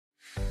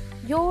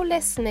You're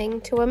listening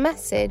to a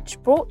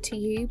message brought to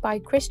you by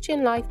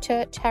Christian Life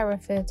Church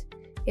Hereford.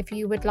 If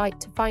you would like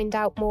to find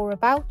out more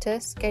about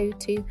us, go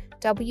to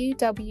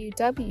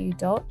www.clch.cc.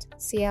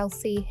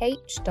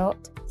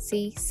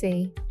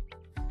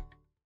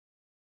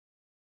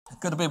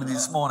 Good to be with you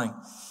this morning.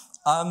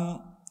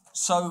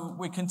 So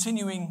we're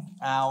continuing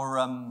our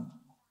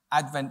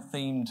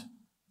Advent-themed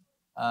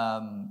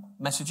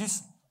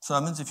messages,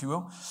 sermons, if you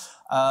will.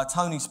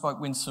 Tony spoke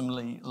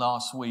winsomely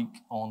last week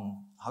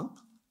on hope.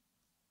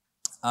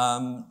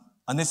 And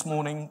this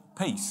morning,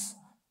 peace.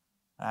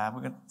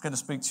 We're going to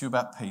speak to you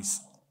about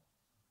peace.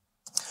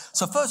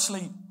 So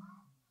firstly,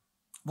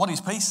 what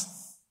is peace?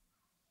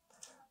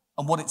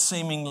 And what it's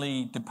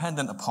seemingly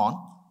dependent upon.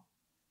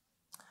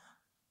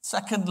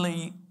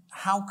 Secondly,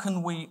 how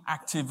can we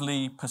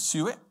actively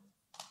pursue it?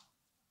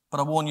 But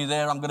I warn you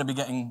there, I'm going to be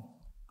getting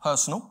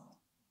personal.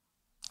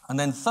 And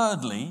then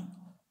thirdly,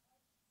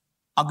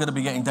 I'm going to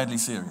be getting deadly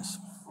serious.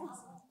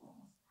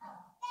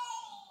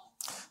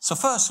 So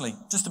firstly,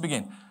 just to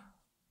begin,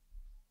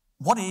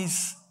 what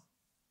is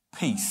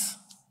peace?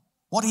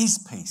 What is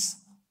peace?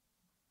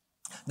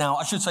 Now,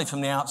 I should say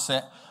from the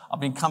outset, I've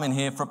been coming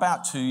here for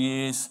about 2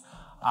 years.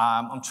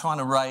 I'm trying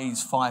to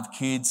raise 5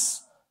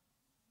 kids.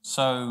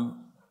 So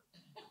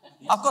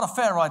I've got a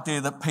fair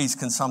idea that peace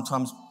can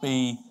sometimes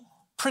be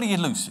pretty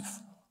elusive.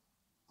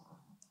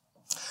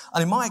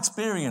 And in my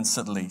experience,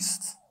 at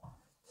least,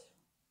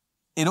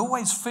 it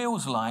always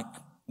feels like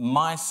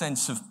my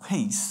sense of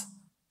peace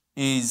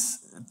is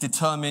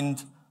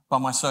determined by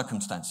my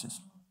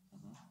circumstances.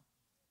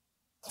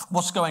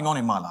 What's going on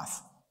in my life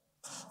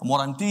and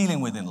what I'm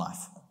dealing with in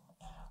life.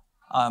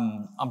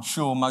 I'm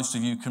sure most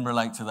of you can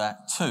relate to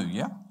that too,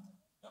 yeah?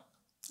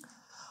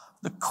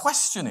 The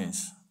question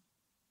is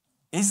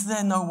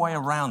there no way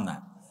around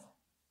that?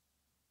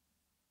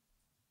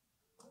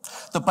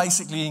 That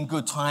basically in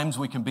good times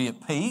we can be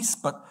at peace,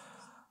 but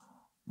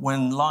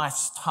when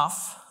life's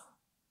tough,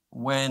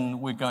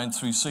 when we're going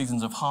through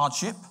seasons of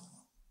hardship,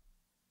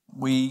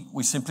 we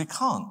simply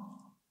can't.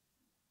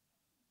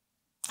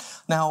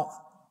 Now,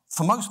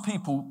 for most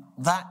people,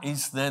 that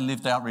is their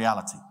lived out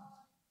reality.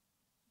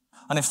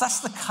 And if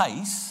that's the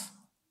case,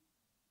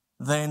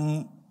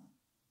 then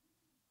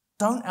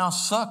don't our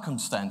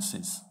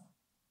circumstances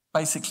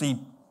basically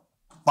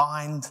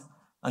bind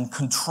and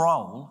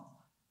control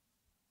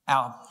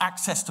our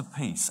access to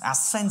peace, our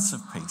sense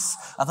of peace?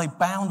 Are they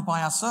bound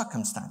by our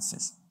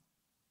circumstances?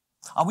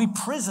 Are we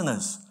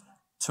prisoners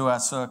to our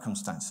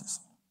circumstances?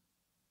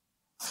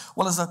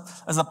 Well, as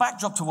a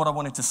backdrop to what I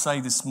wanted to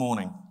say this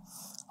morning,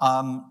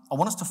 I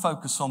want us to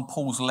focus on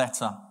Paul's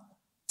letter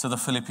to the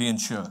Philippian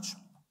church,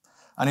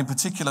 and in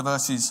particular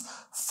verses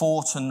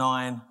 4 to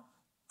 9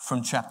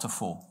 from chapter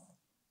 4.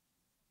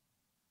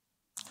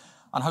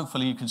 And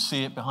hopefully you can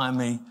see it behind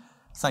me.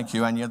 Thank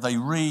you, Anya. They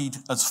read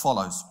as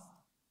follows.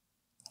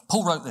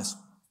 Paul wrote this: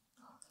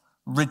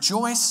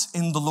 "Rejoice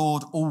in the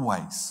Lord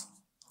always.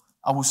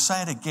 I will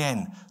say it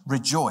again,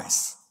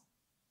 rejoice.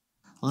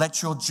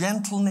 Let your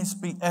gentleness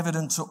be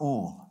evident to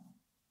all.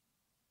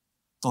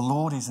 The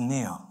Lord is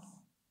near.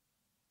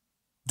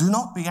 Do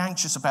not be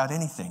anxious about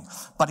anything,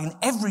 but in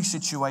every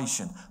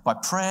situation, by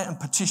prayer and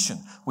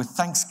petition, with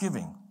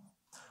thanksgiving,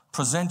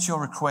 present your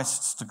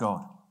requests to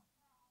God.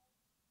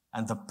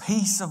 And the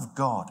peace of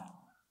God,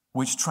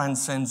 which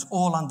transcends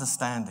all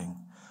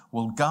understanding,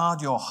 will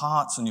guard your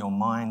hearts and your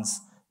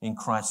minds in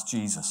Christ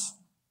Jesus.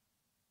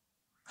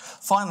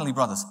 Finally,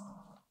 brothers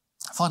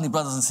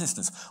and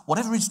sisters,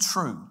 whatever is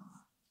true,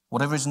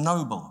 whatever is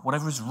noble,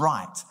 whatever is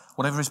right,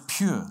 whatever is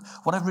pure,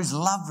 whatever is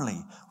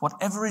lovely,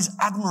 whatever is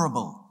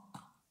admirable,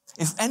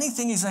 if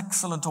anything is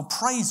excellent or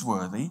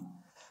praiseworthy,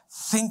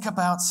 think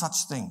about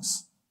such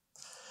things.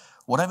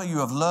 Whatever you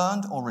have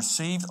learned or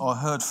received or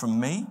heard from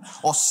me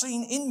or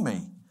seen in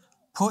me,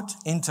 put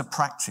into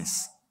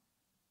practice,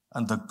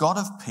 and the God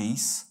of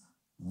peace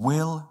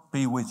will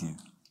be with you."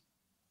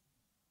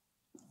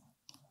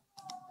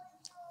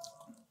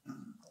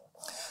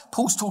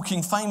 Paul's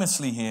talking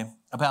famously here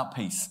about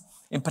peace.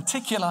 In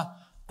particular,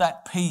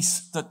 that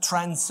peace that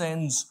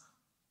transcends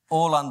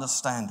all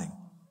understanding.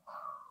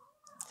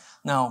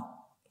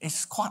 Now,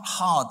 it's quite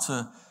hard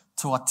to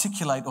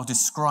articulate or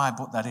describe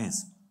what that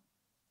is.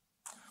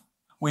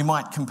 We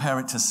might compare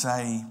it to,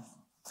 say,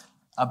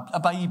 a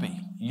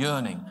baby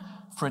yearning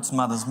for its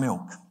mother's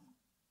milk.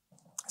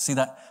 See,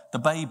 that the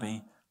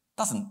baby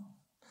doesn't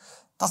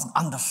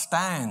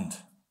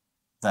understand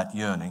that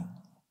yearning.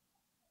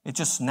 It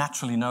just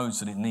naturally knows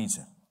that it needs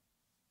it.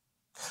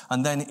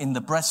 And then in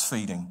the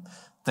breastfeeding,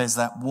 there's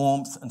that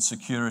warmth and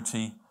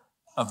security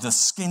of the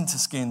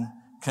skin-to-skin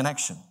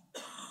connection.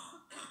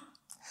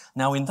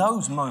 Now, in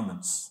those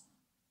moments,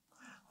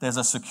 there's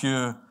a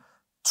secure,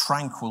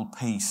 tranquil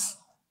peace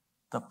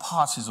that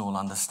passes all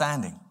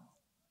understanding.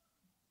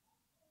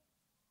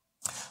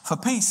 For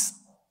peace,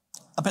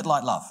 a bit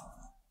like love,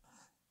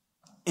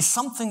 is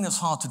something that's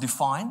hard to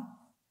define,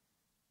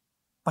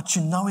 but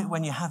you know it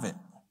when you have it.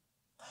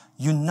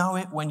 You know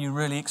it when you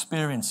really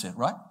experience it,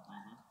 right?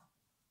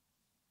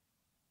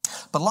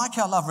 But like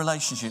our love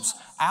relationships,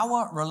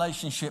 our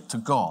relationship to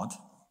God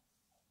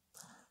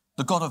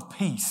the God of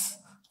peace,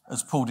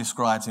 as Paul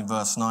describes in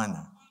verse 9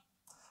 there.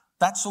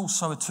 That's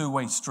also a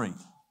two-way street.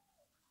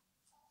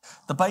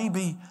 The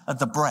baby at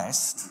the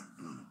breast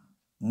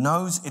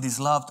knows it is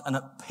loved and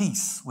at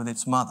peace with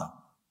its mother,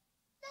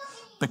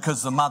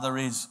 because the mother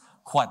is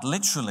quite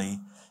literally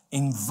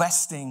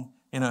investing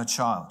in her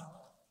child.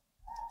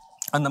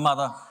 And the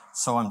mother,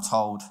 so I'm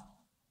told,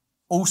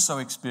 also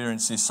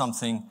experiences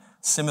something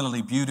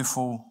similarly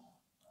beautiful,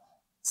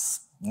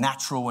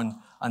 natural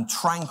and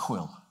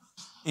tranquil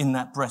in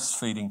that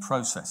breastfeeding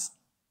process.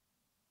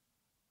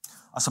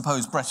 I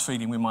suppose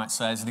breastfeeding, we might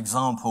say, is an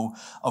example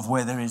of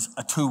where there is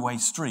a two-way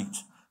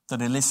street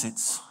that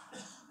elicits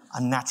a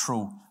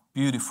natural,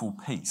 beautiful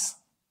peace.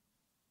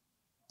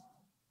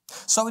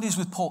 So it is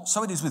with Paul,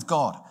 so it is with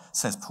God,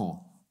 says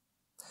Paul.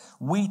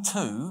 We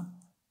too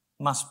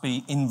must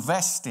be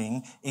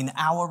investing in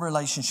our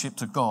relationship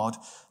to God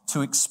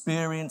to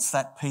experience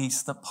that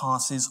peace that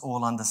passes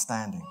all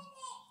understanding.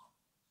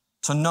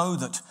 To know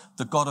that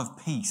the God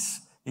of peace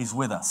is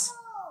with us.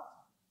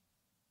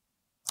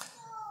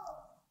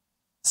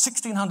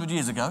 1600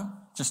 years ago,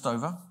 just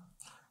over,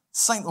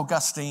 St.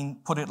 Augustine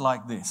put it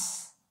like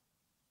this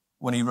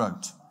when he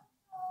wrote,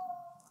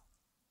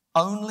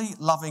 "Only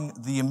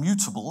loving the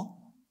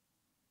immutable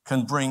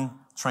can bring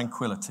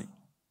tranquility."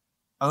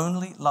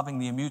 Only loving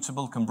the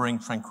immutable can bring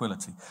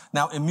tranquility.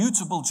 Now,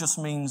 immutable just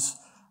means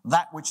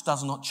that which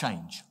does not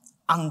change,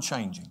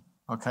 unchanging,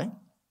 okay?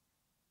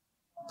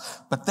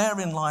 But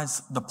therein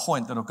lies the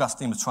point that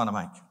Augustine was trying to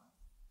make.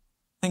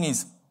 Thing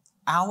is,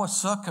 our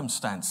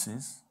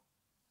circumstances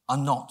are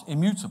not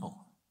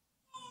immutable.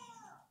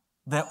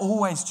 They're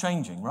always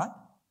changing, right?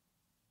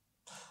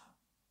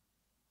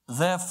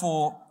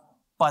 Therefore,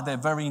 by their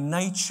very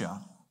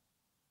nature,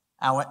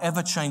 our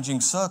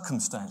ever-changing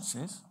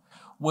circumstances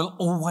will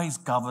always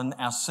govern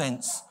our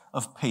sense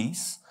of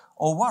peace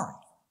or worry.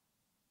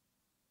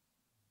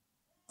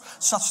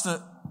 Such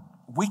that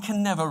we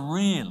can never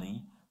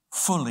really,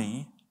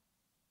 fully,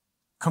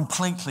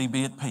 completely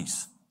be at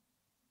peace.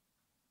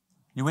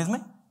 You with me?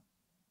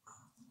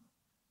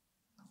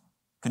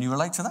 Can you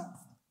relate to that?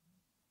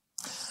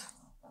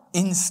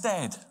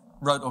 Instead,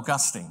 wrote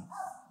Augustine,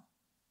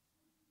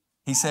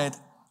 he said,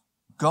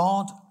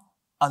 God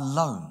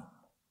alone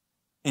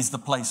is the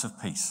place of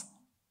peace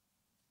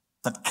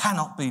that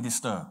cannot be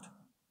disturbed.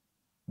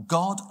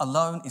 God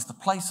alone is the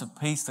place of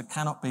peace that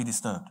cannot be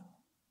disturbed.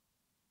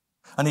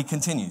 And he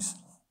continues,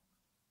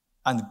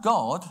 and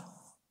God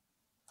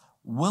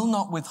will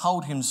not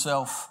withhold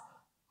himself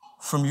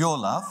from your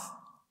love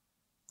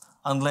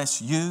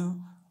unless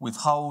you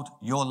withhold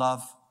your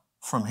love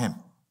from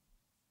him.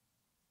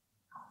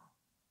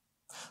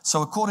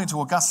 So according to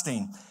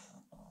Augustine,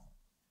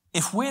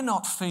 if we're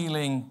not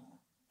feeling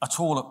at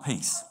all at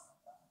peace,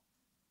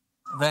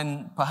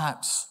 then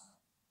perhaps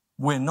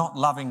we're not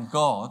loving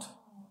God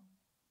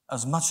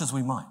as much as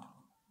we might.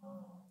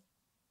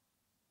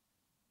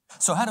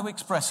 So how do we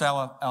express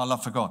our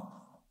love for God?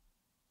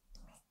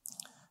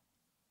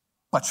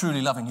 By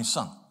truly loving his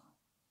Son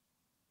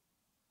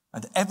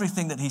and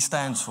everything that he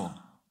stands for.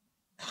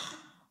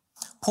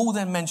 Paul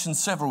then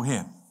mentions several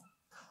here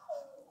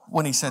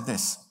when he said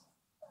this: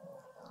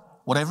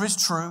 whatever is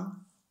true,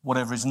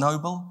 whatever is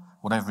noble,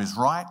 whatever is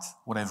right,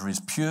 whatever is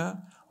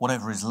pure,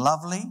 whatever is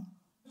lovely,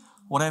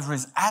 whatever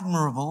is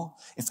admirable,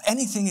 if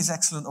anything is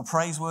excellent or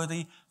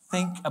praiseworthy,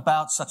 think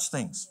about such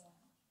things.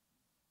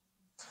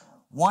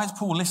 Why is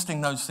Paul listing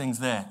those things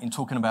there in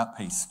talking about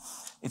peace?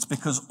 It's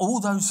because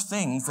all those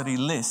things that he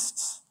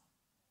lists,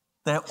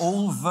 they're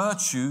all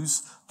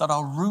virtues that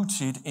are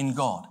rooted in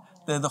God.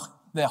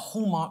 They're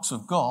hallmarks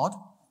of God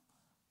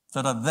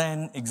that are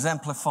then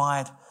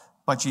exemplified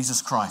by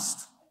Jesus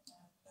Christ.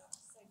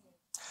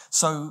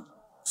 So,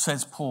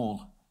 says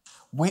Paul,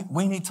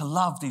 we need to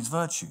love these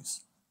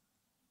virtues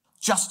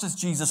just as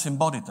Jesus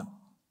embodied them.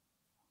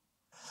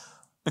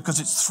 Because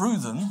it's through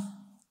them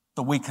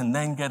that we can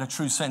then get a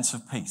true sense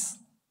of peace.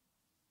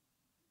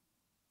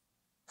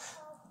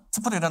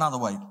 To put it another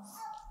way,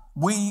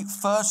 we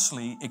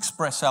firstly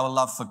express our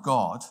love for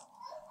God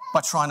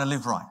by trying to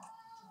live right,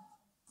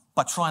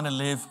 by trying to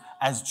live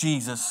as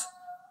Jesus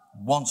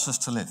wants us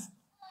to live.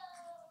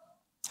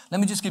 Let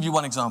me just give you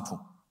one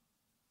example.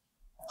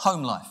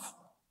 Home life.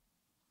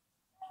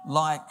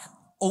 Like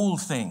all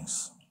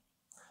things,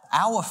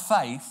 our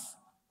faith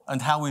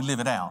and how we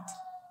live it out,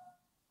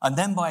 and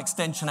then by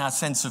extension our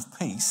sense of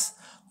peace,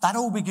 that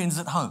all begins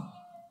at home.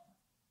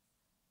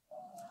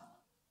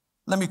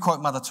 Let me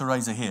quote Mother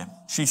Teresa here.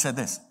 She said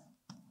this.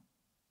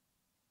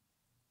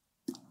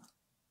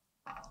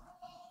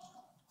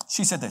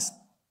 She said this: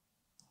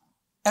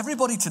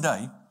 everybody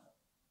today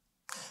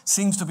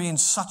seems to be in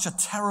such a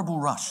terrible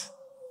rush,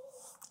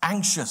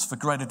 anxious for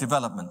greater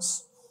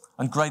developments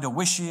and greater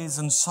wishes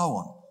and so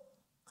on,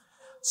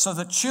 so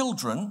that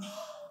children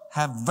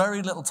have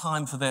very little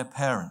time for their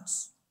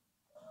parents,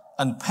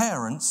 and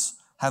parents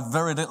have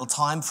very little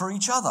time for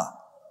each other.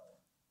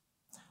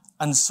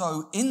 And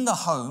so in the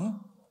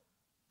home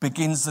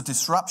begins the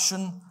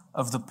disruption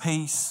of the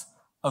peace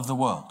of the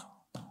world.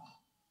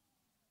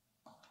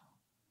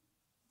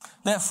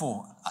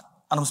 Therefore,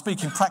 and I'm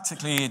speaking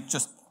practically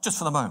just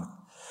for the moment,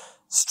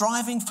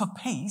 striving for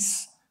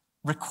peace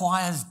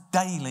requires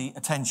daily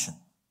attention.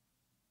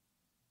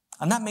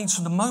 And that means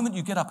from the moment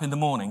you get up in the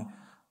morning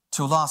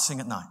till last thing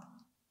at night.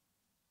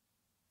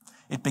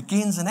 It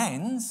begins and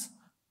ends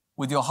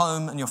with your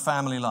home and your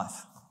family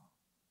life.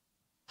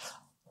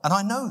 And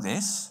I know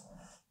this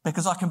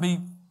because I can be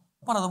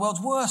one of the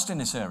world's worst in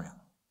this area.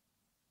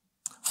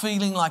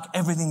 Feeling like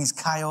everything is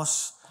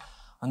chaos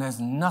and there's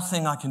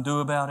nothing I can do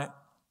about it.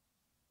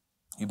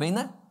 You been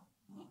there?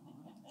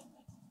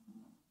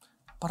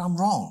 But I'm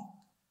wrong.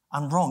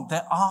 I'm wrong.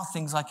 There are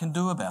things I can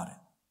do about it.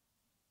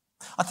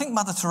 I think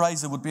Mother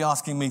Teresa would be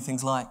asking me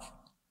things like,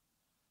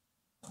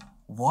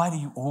 why do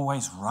you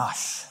always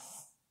rush?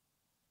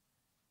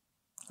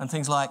 And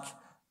things like,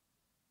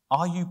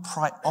 are you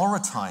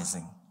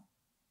prioritizing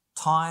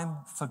time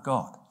for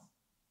God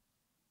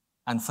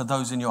and for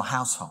those in your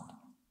household?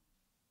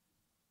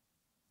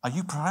 Are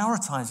you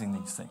prioritizing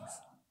these things?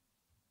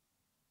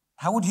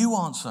 How would you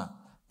answer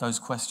those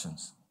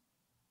questions?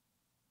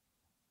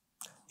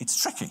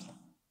 It's tricky.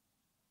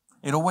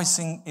 It always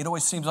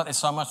seems like there's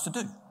so much to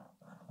do.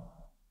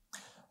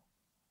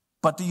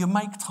 But do you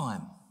make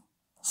time,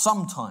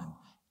 some time,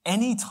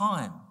 any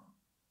time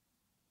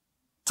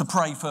to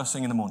pray first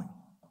thing in the morning?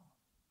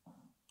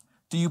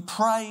 Do you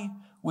pray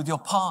with your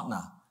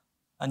partner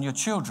and your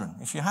children,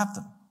 if you have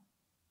them?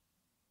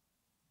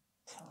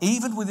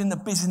 Even within the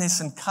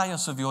busyness and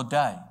chaos of your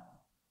day,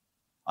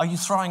 are you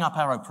throwing up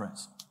arrow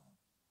prayers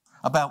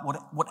about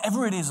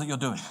whatever it is that you're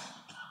doing?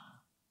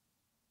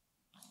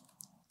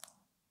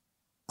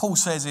 Paul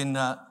says in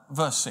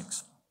verse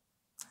 6,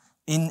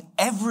 in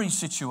every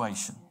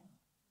situation,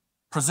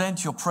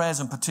 present your prayers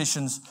and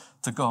petitions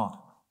to God.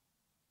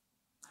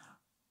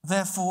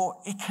 Therefore,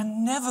 it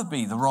can never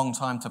be the wrong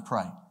time to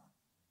pray,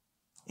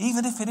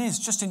 even if it is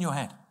just in your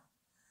head.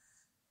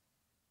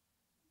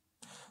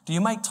 Do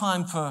you make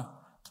time for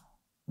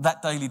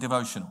that daily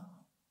devotional?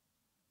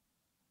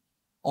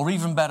 Or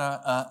even better,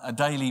 a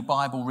daily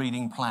Bible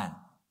reading plan?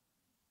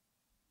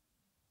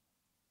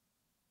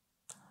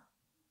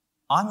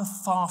 I'm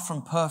far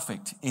from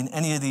perfect in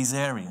any of these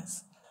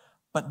areas,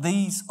 but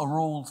these are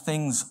all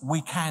things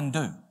we can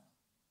do.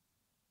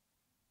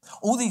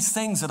 All these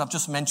things that I've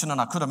just mentioned, and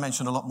I could have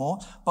mentioned a lot more,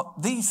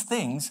 but these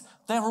things,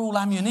 they're all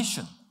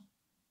ammunition.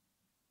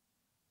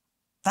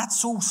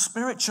 That's all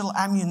spiritual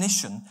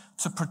ammunition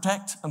to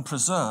protect and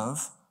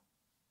preserve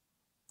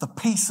the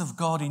peace of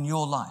God in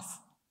your life.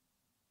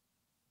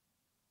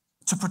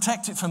 To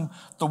protect it from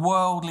the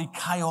worldly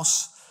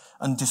chaos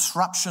and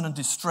disruption and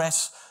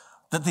distress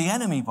that the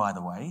enemy, by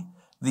the way,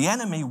 the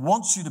enemy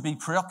wants you to be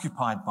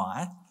preoccupied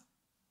by,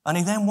 and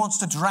he then wants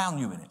to drown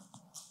you in it.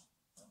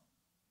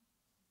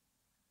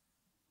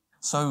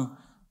 So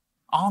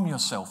arm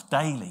yourself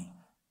daily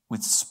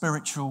with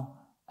spiritual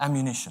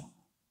ammunition.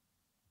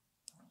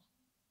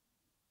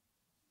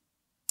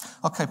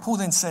 Okay, Paul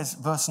then says,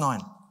 verse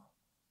 9,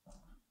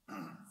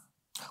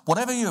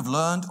 whatever you have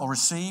learned or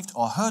received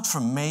or heard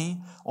from me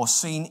or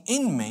seen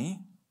in me,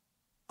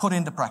 put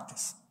into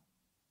practice.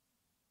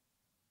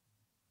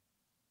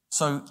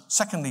 So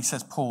secondly,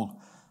 says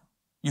Paul,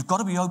 you've got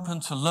to be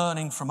open to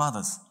learning from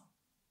others,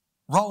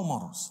 role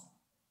models.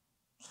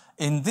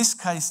 In this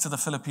case, to the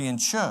Philippian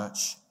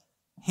church,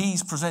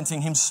 he's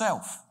presenting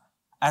himself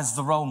as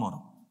the role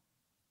model.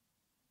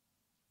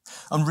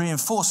 And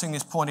reinforcing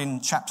this point in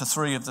chapter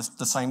 3 of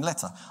the same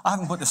letter. I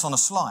haven't put this on a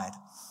slide,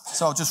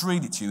 so I'll just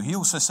read it to you. He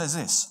also says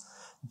this,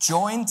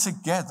 join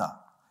together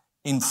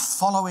in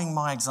following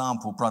my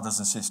example, brothers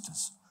and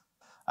sisters.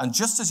 And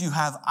just as you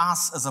have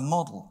us as a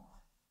model,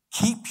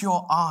 keep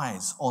your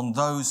eyes on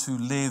those who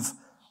live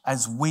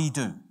as we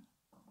do.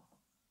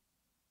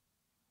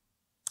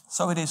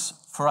 So it is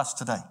for us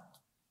today.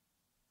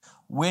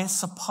 We're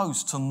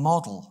supposed to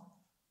model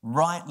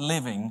right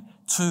living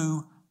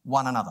to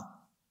one another,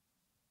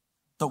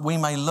 that we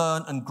may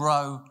learn and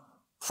grow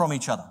from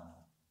each other.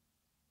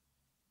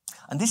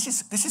 And this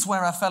is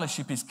where our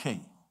fellowship is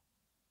key.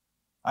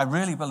 I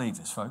really believe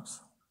this, folks.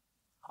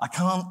 I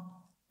can't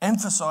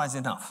emphasize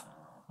enough,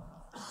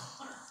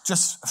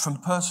 just from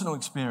personal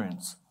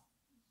experience,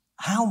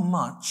 how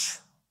much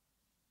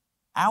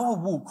our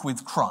walk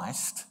with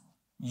Christ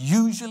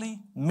usually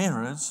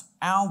mirrors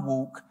our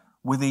walk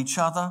with each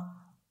other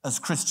as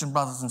Christian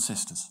brothers and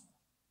sisters.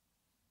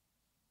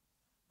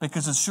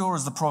 Because as sure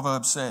as the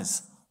proverb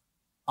says,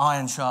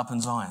 iron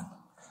sharpens iron,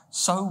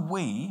 so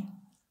we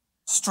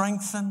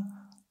strengthen,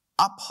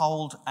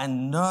 uphold,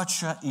 and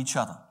nurture each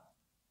other.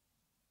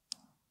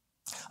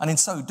 And in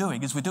so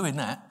doing, as we're doing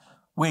that,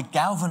 we're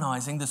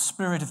galvanizing the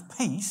spirit of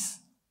peace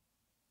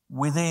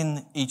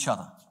within each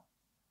other.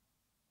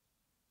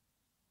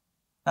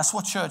 That's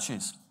what church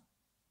is.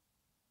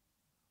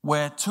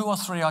 Where 2 or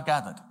 3 are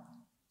gathered,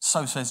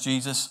 so says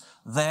Jesus,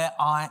 there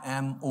I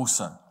am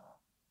also.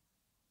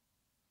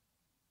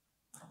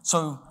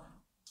 So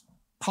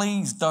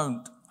please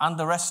don't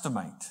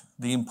underestimate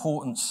the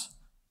importance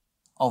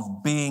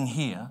of being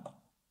here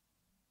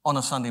on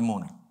a Sunday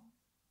morning.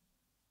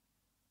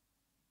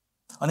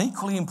 And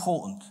equally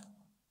important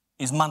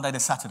is Monday to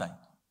Saturday.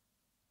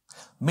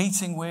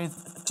 meeting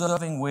with,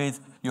 serving with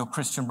your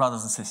Christian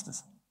brothers and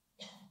sisters.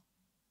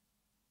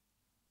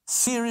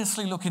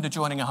 Seriously looking to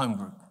joining a home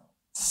group.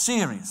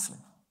 Seriously.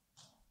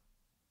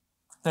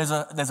 There's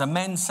a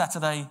men's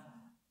Saturday,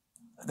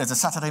 there's a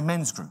Saturday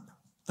men's group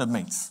that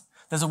meets.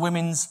 There's a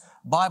women's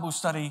Bible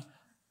study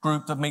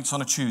group that meets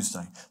on a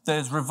Tuesday.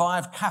 There's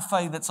Revive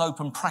Cafe that's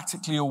open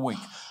practically all week.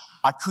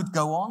 I could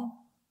go on.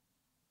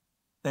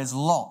 There's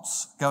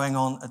lots going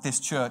on at this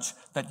church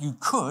that you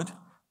could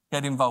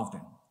get involved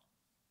in.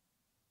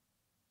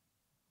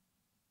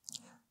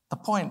 The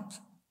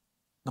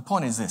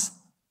point is this.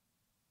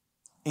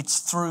 It's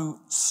through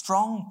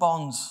strong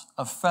bonds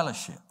of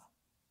fellowship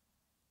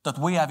that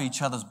we have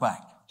each other's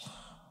back.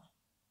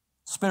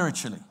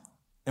 Spiritually,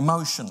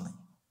 emotionally,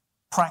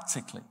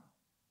 practically.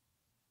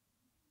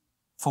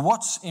 For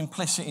what's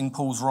implicit in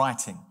Paul's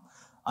writing,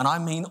 and I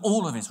mean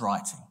all of his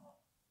writing,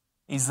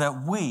 is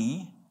that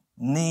we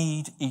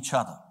need each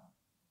other.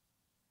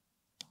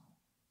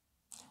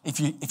 If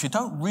you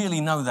don't really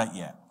know that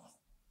yet,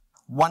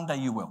 one day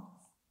you will.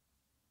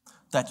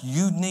 That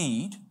you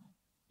need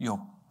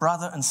your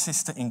brother and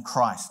sister in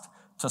Christ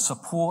to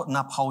support and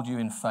uphold you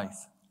in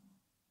faith.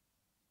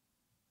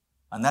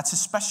 And that's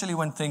especially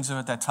when things are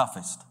at their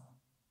toughest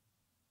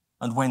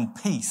and when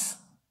peace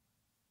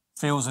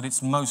feels at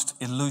its most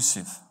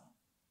elusive.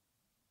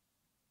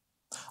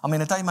 I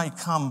mean, a day may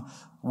come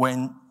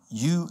when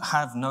you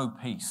have no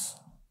peace,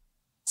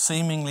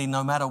 seemingly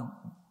no matter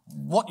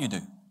what you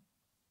do.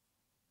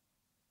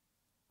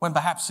 When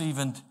perhaps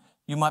even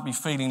you might be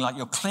feeling like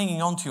you're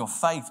clinging onto your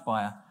faith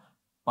by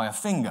a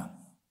finger.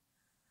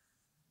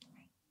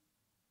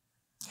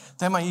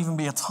 There may even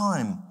be a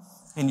time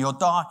in your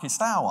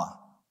darkest hour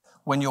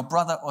when your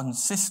brother and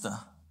sister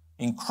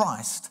in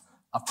Christ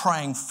are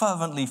praying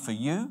fervently for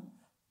you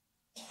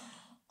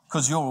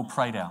because you're all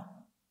prayed out.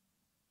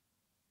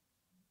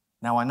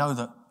 Now, I know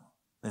that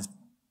there's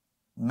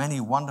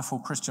many wonderful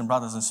Christian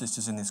brothers and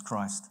sisters in this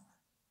Christ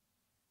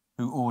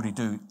who already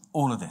do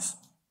all of this.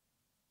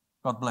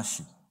 God bless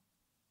you.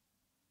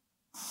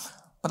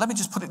 But let me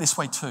just put it this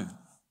way too.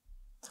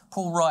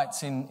 Paul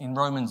writes in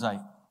Romans 8,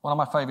 one of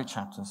my favourite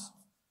chapters,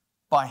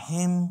 by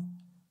him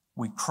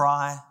we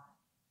cry,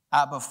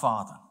 Abba,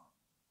 Father,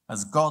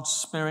 as God's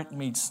Spirit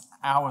meets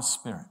our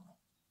spirit.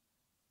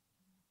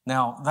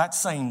 Now, that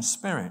same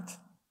Spirit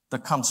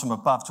that comes from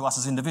above to us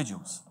as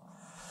individuals,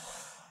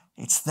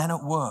 it's then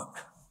at work.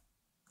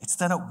 It's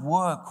then at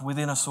work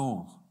within us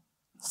all,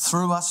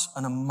 through us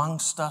and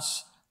amongst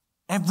us,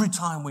 every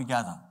time we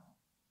gather.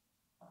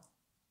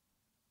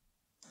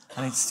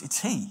 And it's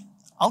He,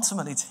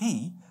 ultimately it's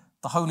He,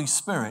 the Holy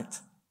Spirit,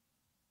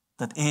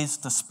 that is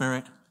the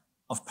Spirit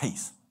of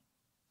peace.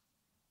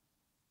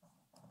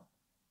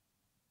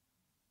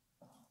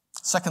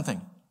 Second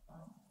thing,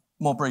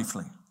 more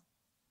briefly,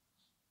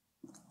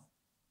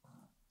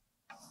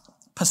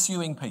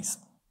 pursuing peace.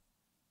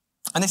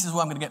 And this is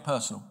where I'm going to get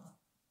personal.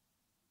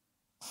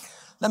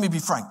 Let me be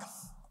frank.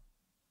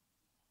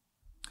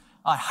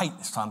 I hate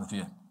this time of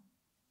year.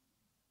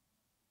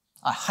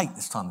 I hate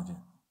this time of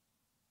year.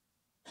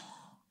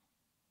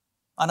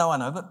 I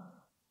know, but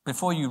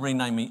before you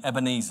rename me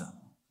Ebenezer,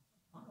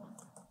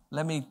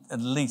 let me at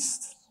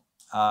least,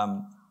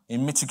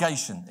 in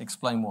mitigation,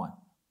 explain why.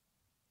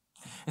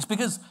 It's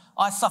because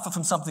I suffer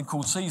from something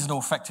called seasonal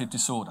affective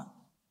disorder.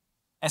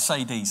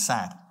 SAD,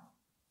 SAD,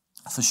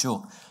 for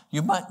short.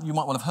 You might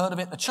well have heard of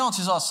it. The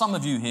chances are some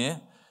of you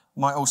here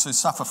might also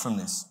suffer from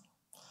this.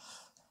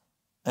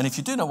 And if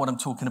you do know what I'm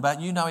talking about,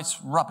 you know it's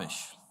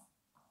rubbish.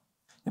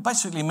 It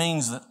basically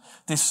means that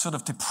this sort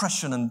of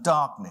depression and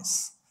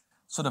darkness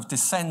sort of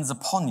descends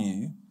upon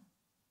you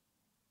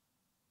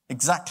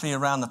exactly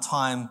around the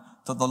time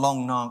that the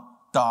long,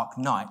 dark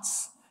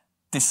nights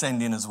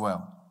descend in as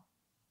well.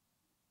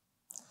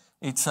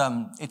 It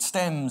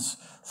stems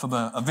from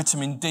a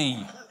vitamin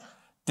D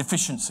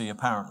deficiency,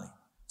 apparently.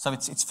 So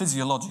it's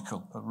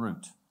physiological at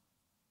root.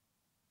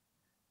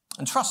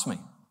 And trust me,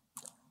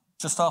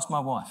 just ask my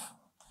wife.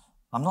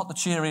 I'm not the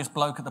cheeriest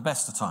bloke at the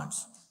best of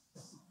times.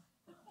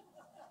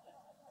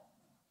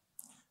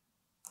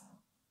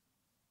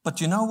 But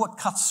you know what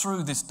cuts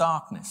through this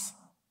darkness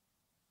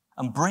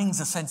and brings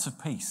a sense of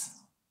peace?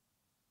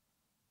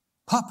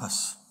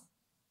 Purpose.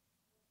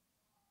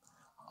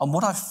 And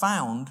what I've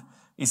found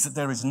is that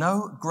there is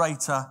no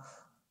greater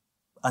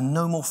and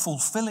no more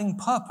fulfilling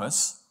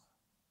purpose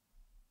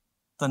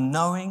than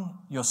knowing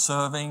you're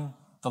serving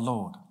the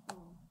Lord.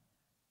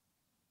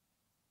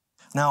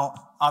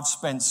 Now, I've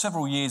spent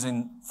several years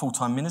in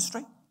full-time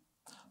ministry,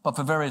 but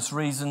for various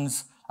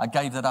reasons, I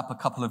gave that up a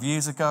couple of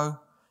years ago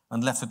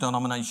and left the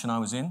denomination I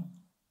was in.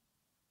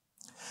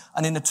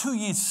 And in the 2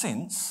 years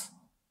since,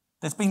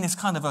 there's been this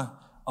kind of a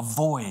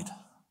void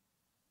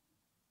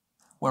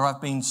where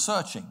I've been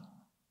searching,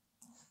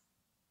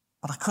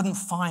 but I couldn't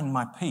find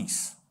my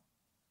peace.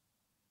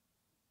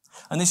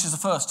 And this is the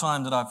first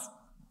time that I've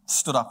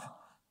stood up,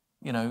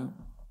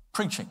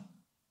 preaching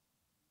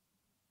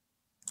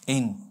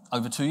in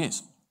over 2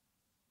 years.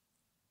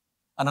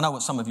 And I know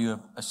what some of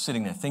you are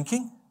sitting there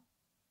thinking.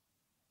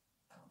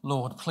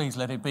 Lord, please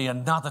let it be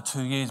another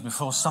 2 years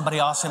before somebody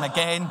asks him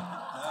again.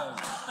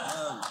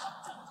 No.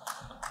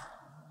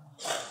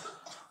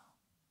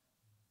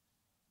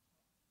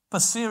 But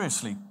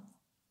seriously,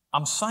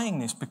 I'm saying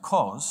this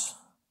because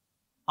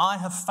I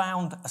have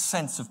found a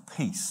sense of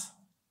peace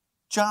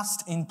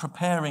just in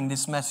preparing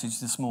this message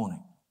this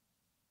morning.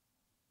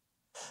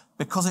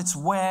 Because it's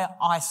where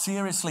I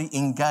seriously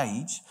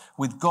engage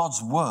with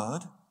God's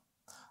word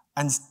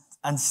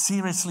and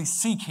seriously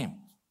seek him.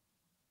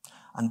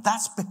 And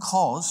that's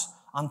because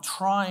I'm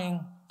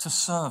trying to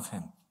serve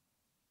him.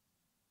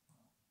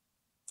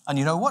 And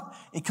you know what?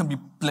 It can be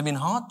blimmin'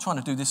 hard trying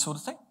to do this sort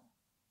of thing.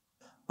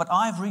 But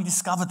I've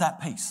rediscovered that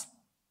peace.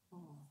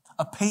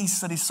 A peace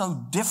that is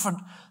so different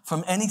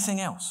from anything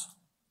else.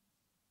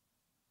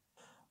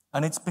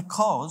 And it's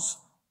because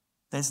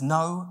there's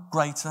no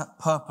greater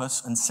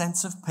purpose and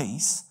sense of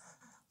peace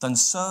than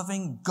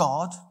serving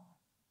God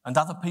and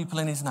other people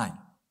in his name.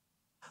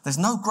 There's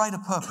no greater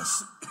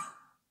purpose.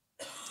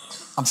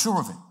 I'm sure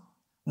of it.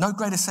 No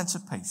greater sense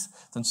of peace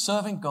than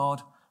serving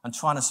God and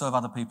trying to serve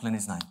other people in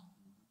his name.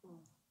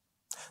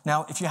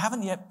 Now, if you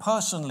haven't yet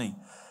personally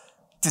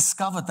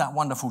discovered that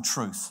wonderful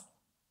truth,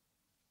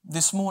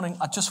 this morning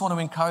I just want to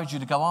encourage you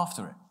to go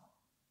after it.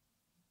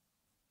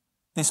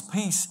 This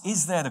peace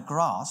is there to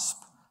grasp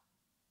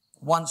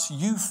once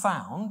you've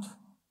found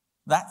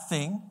that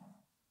thing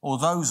or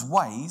those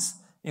ways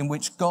in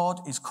which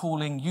God is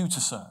calling you to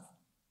serve.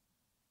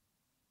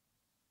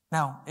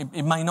 Now,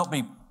 it may not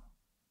be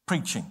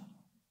preaching,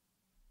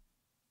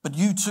 but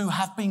you too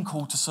have been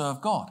called to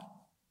serve God.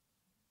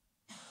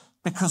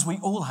 Because we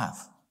all have.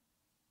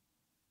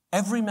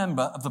 Every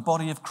member of the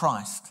body of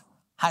Christ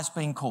has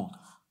been called.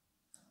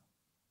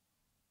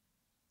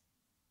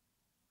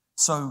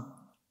 So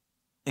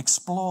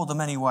explore the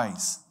many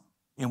ways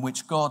in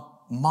which God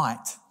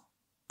might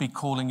be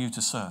calling you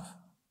to serve.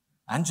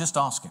 And just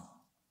ask him.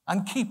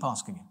 And keep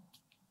asking him.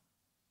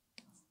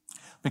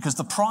 Because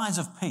the prize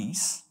of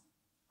peace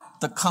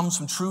that comes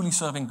from truly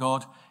serving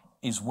God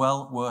is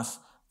well worth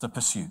the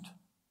pursuit.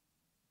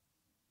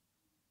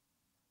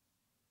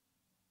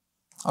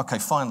 Okay,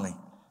 finally,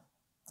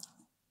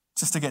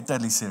 just to get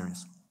deadly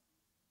serious.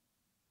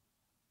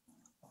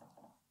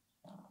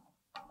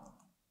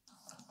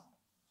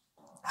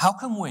 How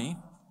can we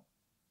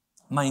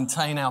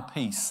maintain our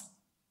peace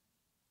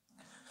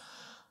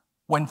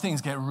when things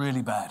get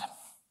really bad?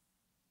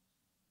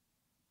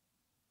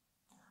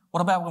 What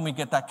about when we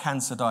get that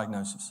cancer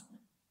diagnosis?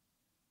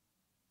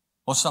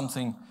 Or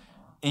something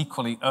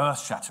equally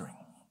earth-shattering?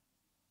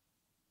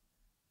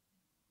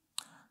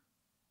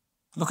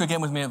 Look again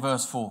with me at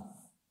verse 4.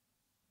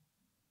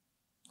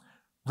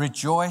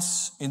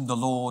 Rejoice in the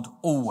Lord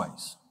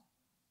always.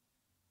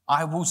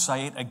 I will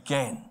say it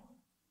again.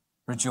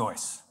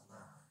 Rejoice.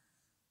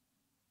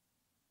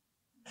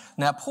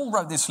 Now, Paul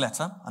wrote this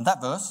letter and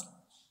that verse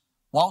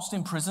whilst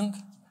imprisoned,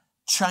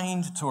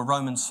 chained to a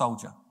Roman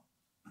soldier,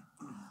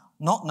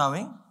 not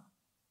knowing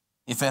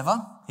if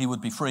ever he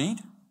would be freed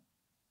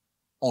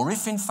or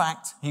if in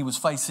fact he was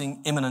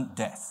facing imminent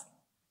death.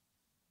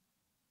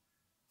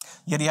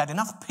 Yet he had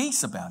enough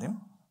peace about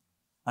him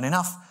and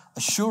enough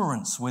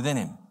assurance within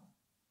him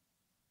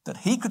that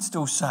he could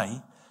still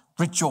say,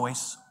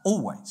 rejoice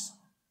always.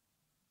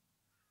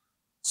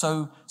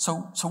 So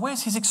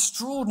where's his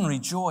extraordinary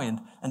joy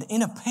and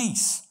inner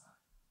peace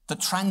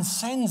that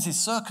transcends his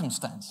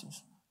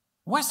circumstances?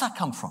 Where's that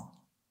come from?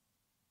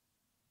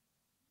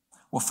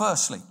 Well,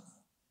 firstly,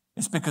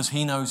 it's because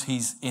he knows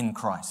he's in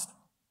Christ.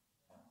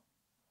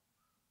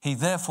 He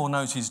therefore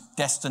knows his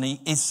destiny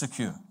is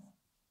secure.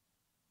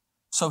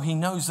 So he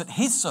knows that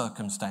his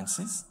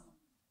circumstances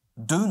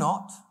do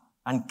not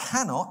and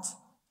cannot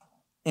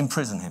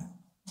imprison him.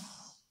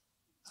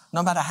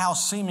 No matter how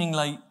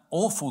seemingly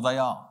awful they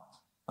are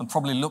and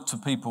probably look to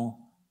people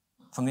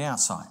from the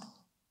outside.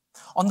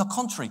 On the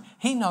contrary,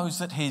 he knows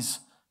that his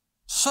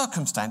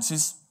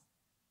circumstances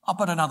are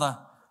but another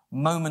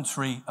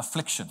momentary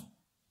affliction,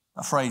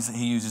 a phrase that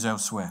he uses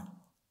elsewhere.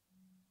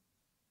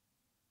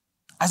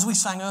 As we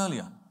sang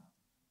earlier,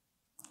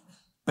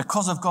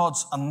 because of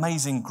God's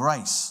amazing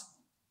grace,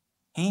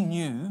 he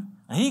knew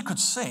and he could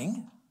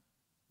sing,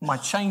 my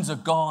chains are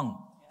gone,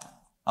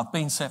 I've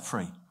been set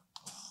free.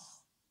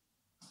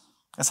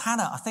 As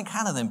I think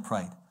Hannah then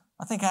prayed.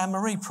 I think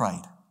Anne-Marie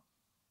prayed.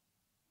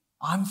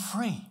 I'm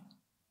free.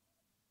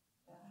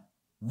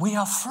 We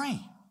are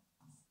free.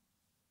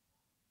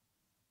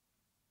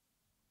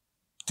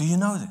 Do you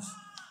know this?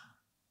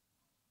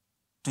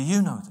 Do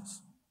you know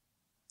this?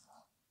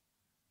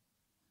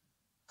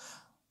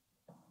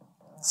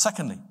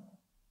 Secondly,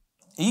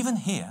 even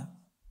here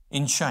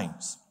in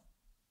chains,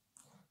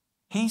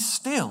 he's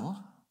still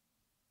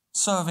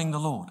serving the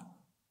Lord.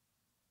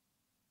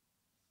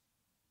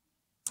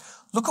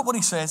 Look at what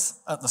he says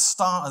at the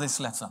start of this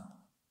letter.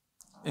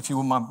 If you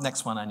were my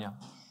next one, Anya.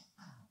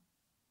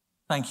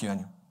 Thank you,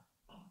 Anya.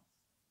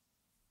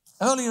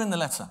 Earlier in the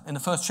letter, in the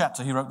first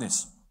chapter, he wrote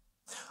this.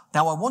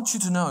 Now I want you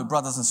to know,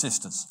 brothers and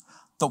sisters,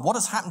 that what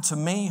has happened to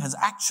me has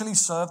actually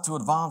served to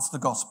advance the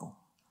gospel.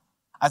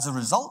 As a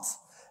result,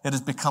 it has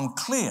become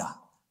clear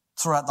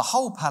throughout the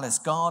whole palace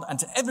guard and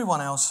to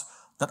everyone else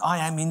that I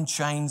am in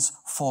chains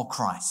for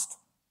Christ.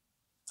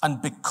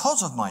 And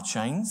because of my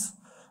chains,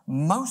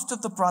 most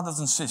of the brothers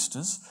and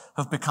sisters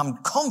have become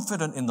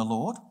confident in the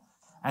Lord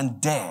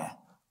and dare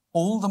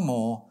all the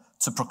more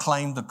to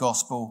proclaim the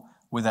gospel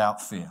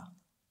without fear.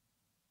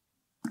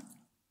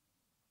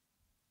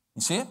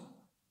 You see it?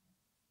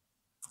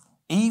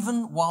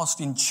 Even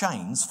whilst in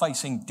chains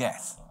facing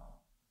death,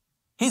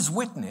 his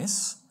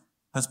witness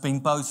has been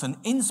both an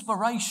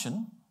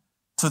inspiration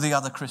to the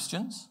other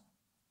Christians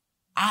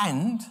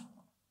and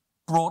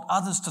brought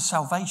others to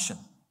salvation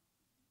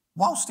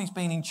whilst he's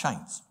been in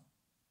chains.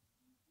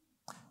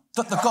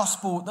 That the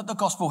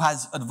gospel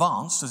has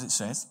advanced, as it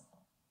says,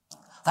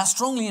 that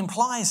strongly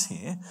implies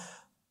here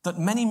that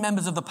many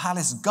members of the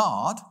palace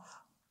guard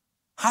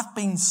have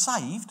been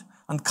saved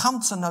and come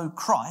to know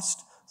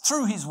Christ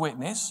through his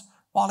witness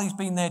while he's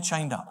been there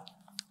chained up.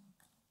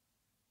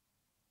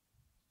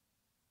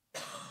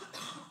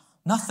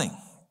 Nothing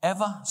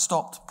ever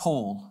stopped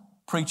Paul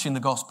preaching the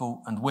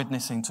gospel and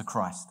witnessing to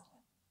Christ.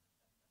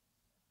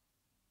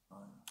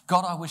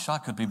 God, I wish I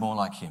could be more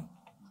like him.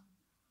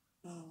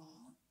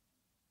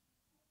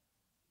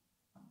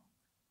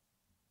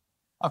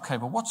 Okay,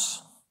 but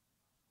what's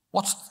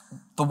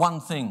the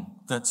one thing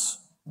that's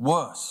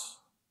worse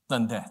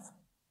than death?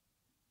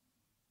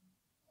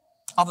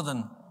 Other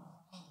than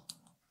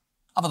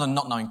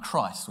not knowing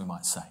Christ, we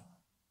might say.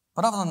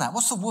 But other than that,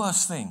 what's the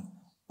worst thing?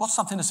 What's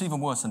something that's even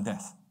worse than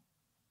death?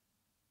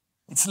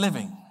 It's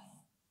living.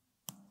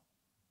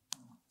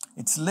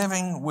 It's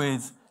living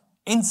with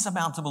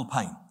insurmountable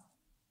pain.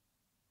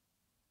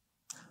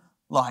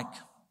 Like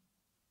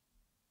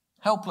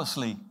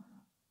helplessly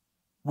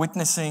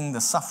witnessing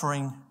the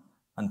suffering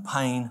and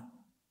pain,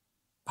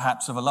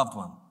 perhaps of a loved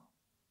one,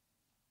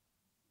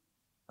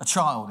 a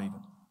child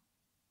even.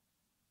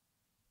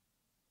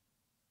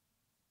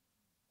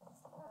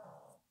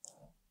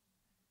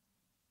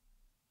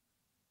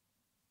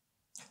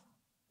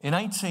 In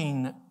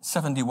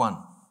 1871,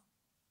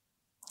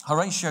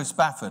 Horatio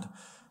Spafford,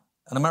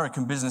 an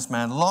American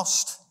businessman,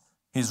 lost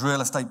his real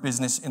estate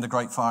business in the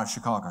Great Fire of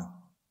Chicago.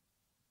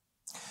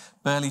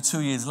 Barely 2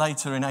 years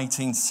later, in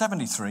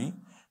 1873,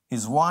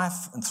 his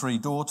wife and 3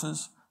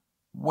 daughters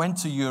went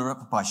to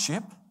Europe by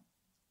ship,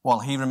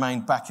 while he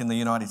remained back in the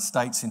United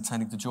States,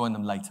 intending to join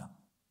them later.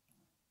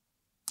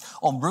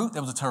 En route,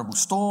 there was a terrible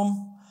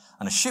storm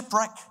and a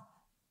shipwreck,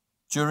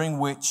 during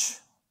which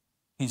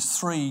his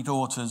 3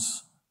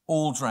 daughters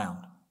all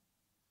drowned.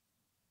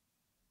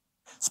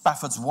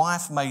 Spafford's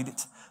wife made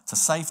it to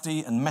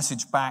safety and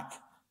messaged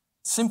back,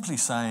 simply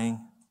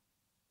saying,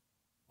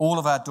 "All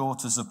of our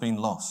daughters have been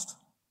lost.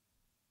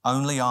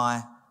 Only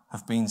I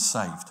have been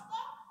saved."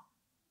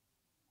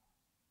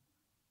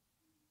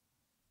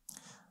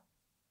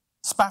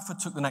 Spafford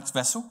took the next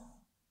vessel,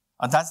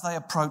 and as they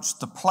approached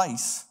the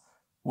place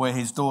where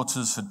his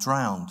daughters had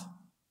drowned,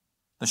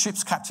 the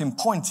ship's captain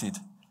pointed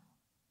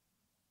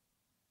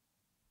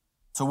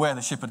to where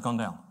the ship had gone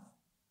down.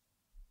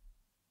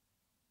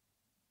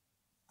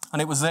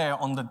 And it was there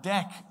on the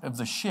deck of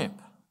the ship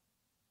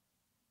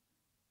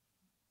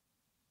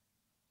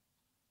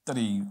that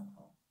he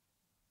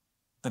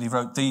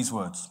wrote these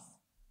words: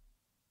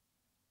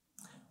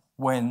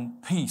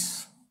 "When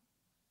peace,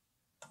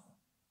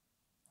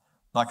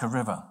 like a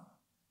river,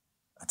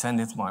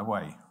 attendeth my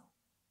way,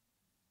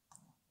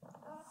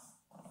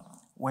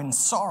 when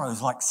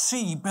sorrows like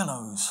sea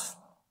billows,"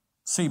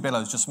 sea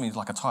billows just means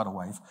like a tidal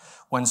wave,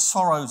 "when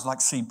sorrows like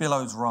sea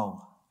billows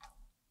roll,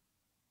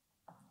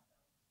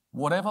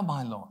 whatever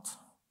my lot,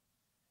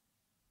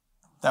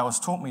 thou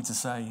hast taught me to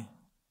say,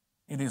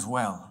 it is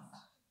well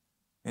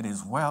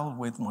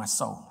with my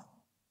soul."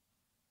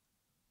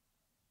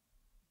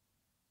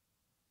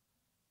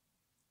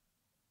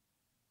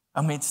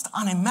 Amidst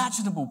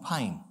unimaginable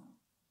pain,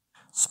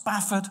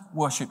 Spafford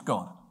worshipped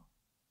God.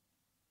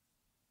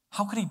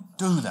 How could he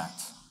do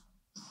that?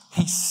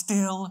 He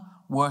still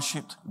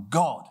worshipped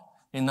God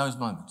in those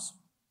moments.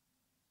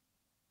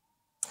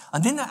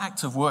 And in that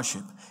act of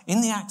worship,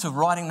 in the act of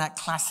writing that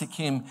classic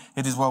hymn,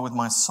 "It is well with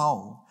my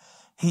soul,"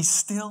 he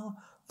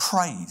still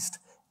praised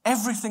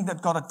everything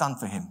that God had done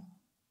for him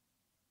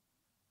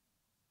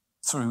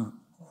through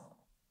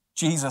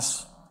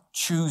Jesus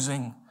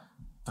choosing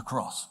the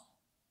cross.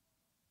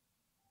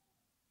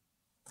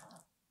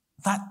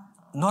 That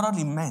not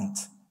only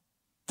meant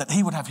that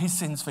he would have his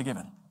sins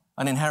forgiven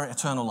and inherit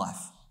eternal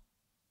life,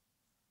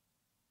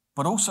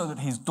 but also that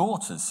his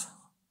daughters,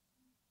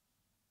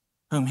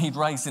 whom he'd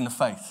raised in the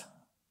faith,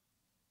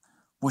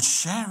 would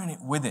share in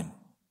it with him.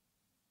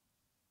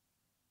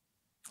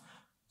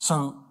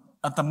 So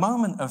at the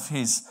moment of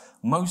his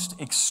most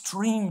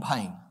extreme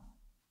pain,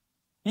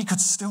 he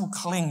could still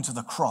cling to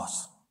the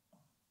cross.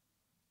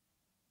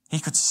 He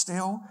could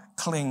still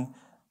cling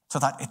to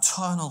that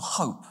eternal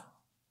hope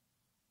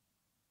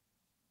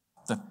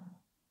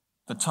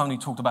that Tony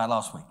talked about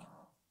last week.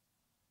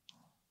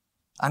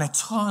 An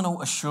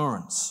eternal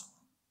assurance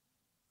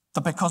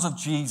that because of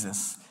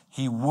Jesus,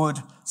 he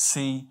would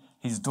see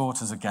his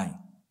daughters again.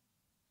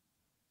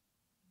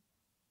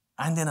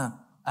 And in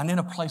a and in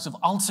a place of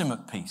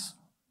ultimate peace,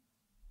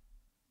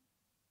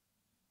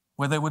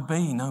 where there would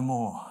be no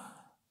more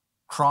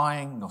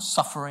crying, nor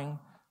suffering,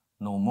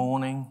 nor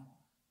mourning,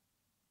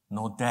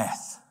 nor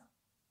death,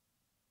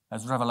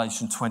 as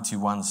Revelation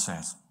 21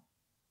 says.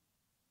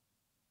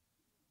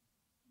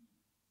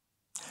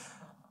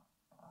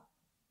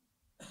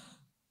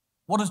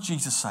 What does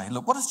Jesus say?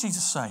 Look, what does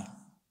Jesus say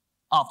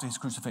after his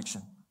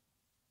crucifixion?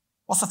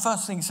 What's the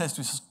first thing he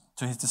says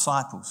to his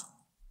disciples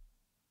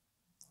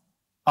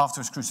after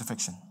his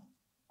crucifixion?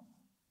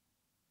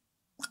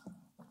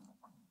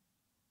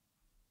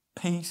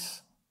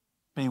 Peace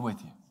be with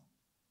you.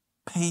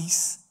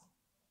 Peace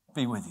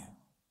be with you.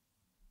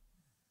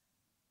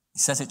 He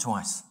says it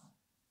twice.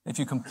 If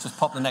you can just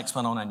pop the next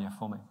one on, Anya,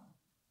 for me.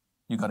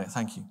 You got it,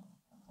 thank you.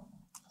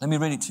 Let me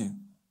read it to you.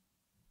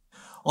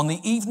 On the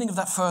evening of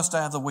that first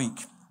day of the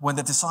week, when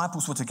the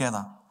disciples were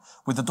together,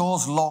 with the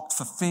doors locked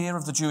for fear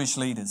of the Jewish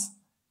leaders,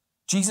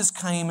 Jesus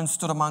came and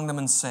stood among them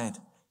and said,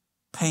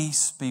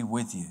 "Peace be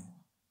with you."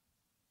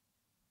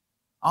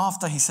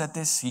 After he said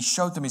this, he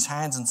showed them his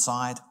hands and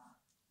side.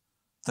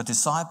 The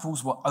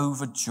disciples were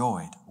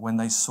overjoyed when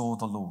they saw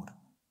the Lord.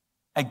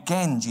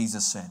 Again,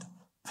 Jesus said,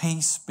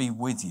 "Peace be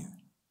with you.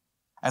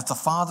 As the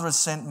Father has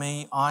sent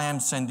me, I am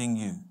sending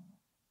you."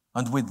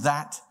 And with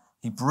that,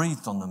 he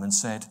breathed on them and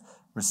said,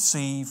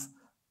 "Receive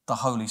the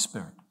Holy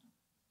Spirit."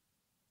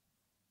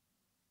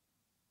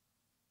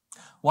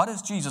 Why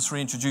does Jesus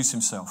reintroduce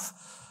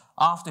himself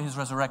after his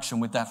resurrection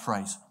with that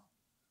phrase?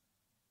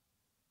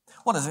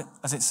 What is it?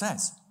 As it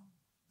says,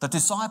 the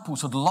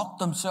disciples had locked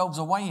themselves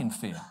away in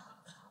fear.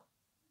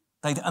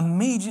 They'd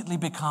immediately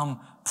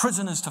become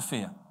prisoners to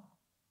fear.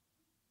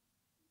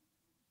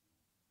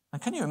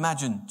 And can you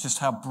imagine just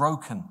how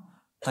broken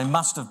they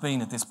must have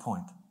been at this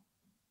point?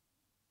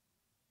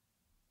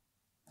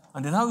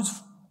 And in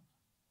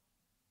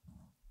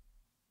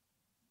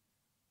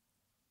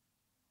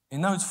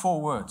those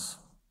 4 words,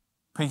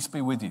 peace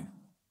be with you,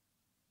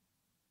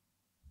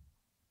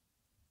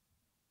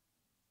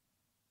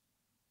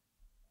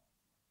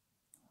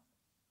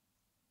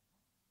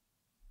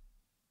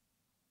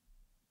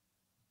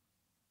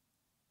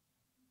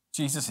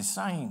 Jesus is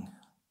saying,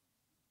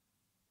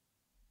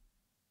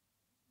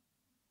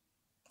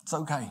 it's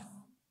okay.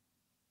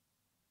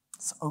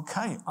 It's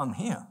okay, I'm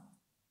here.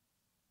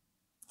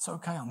 It's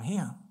okay, I'm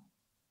here.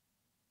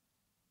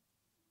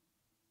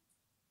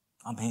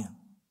 I'm here.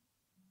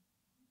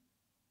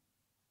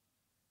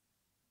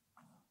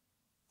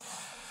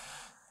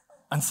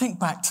 And think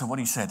back to what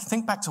he said.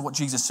 Think back to what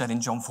Jesus said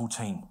in John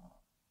 14,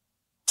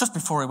 just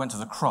before he went to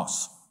the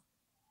cross.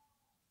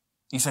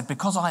 He said,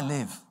 "Because I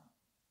live,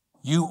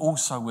 you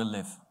also will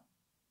live.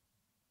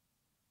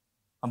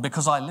 And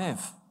because I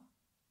live,"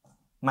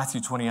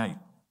 Matthew 28,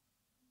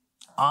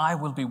 "I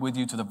will be with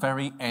you to the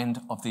very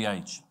end of the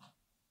age."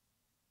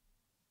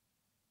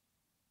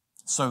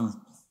 So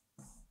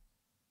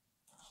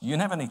you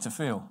never need to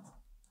feel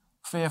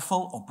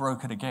fearful or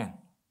broken again.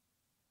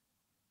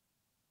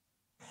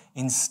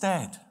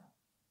 Instead,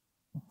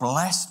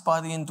 blessed by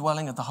the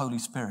indwelling of the Holy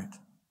Spirit,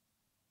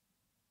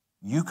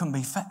 you can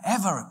be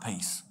forever at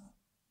peace.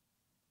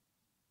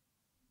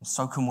 And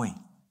so can we.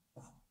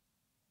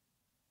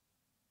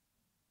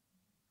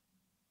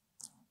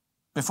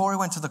 Before he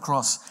went to the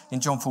cross in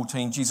John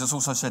 14, Jesus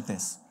also said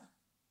this.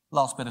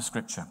 Last bit of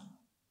scripture.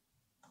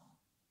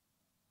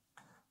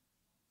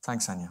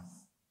 Thanks, Anya.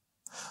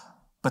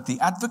 "But the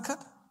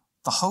Advocate,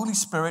 the Holy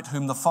Spirit,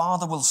 whom the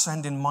Father will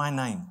send in my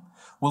name,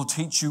 will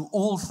teach you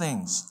all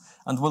things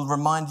and will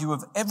remind you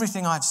of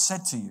everything I've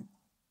said to you.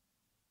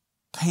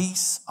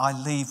 Peace I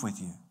leave with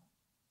you.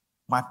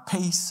 My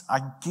peace I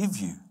give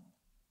you.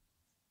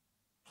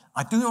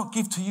 I do not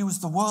give to you as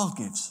the world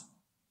gives.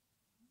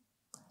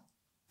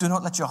 Do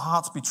not let your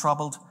hearts be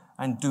troubled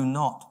and do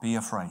not be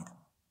afraid."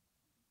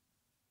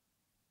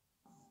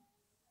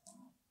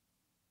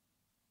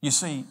 You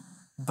see,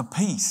 the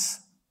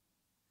peace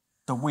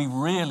that we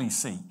really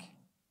seek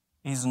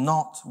is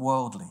not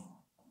worldly.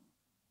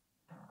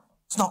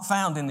 It's not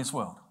found in this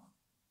world.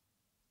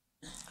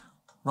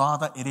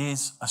 Rather, it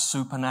is a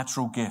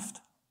supernatural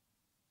gift,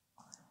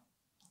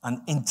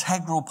 an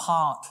integral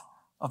part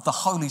of the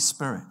Holy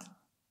Spirit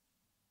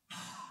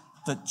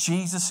that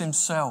Jesus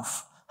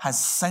himself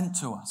has sent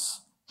to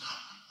us.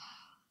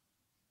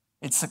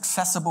 It's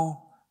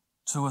accessible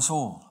to us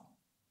all.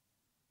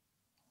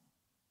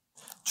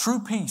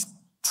 True peace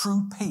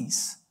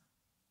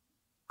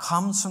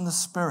comes from the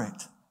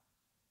Spirit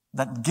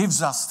that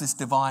gives us this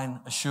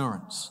divine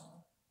assurance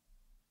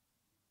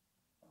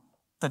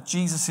that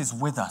Jesus is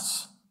with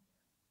us,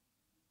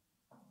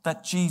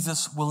 that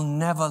Jesus will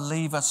never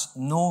leave us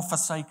nor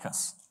forsake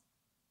us,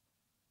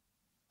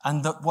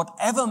 and that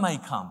whatever may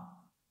come,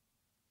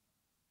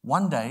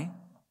 one day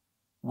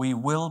we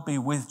will be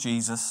with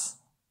Jesus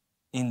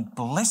in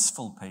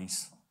blissful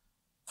peace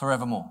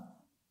forevermore.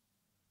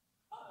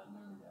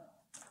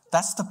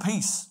 That's the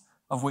peace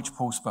of which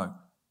Paul spoke.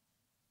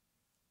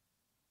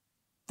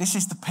 This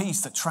is the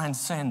peace that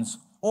transcends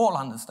all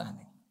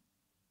understanding.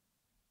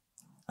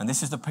 And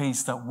this is the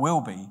peace that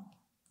will be,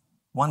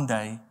 one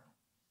day,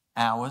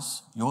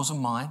 ours, yours and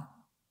mine,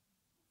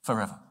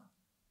 forever.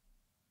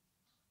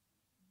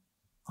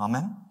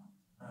 Amen.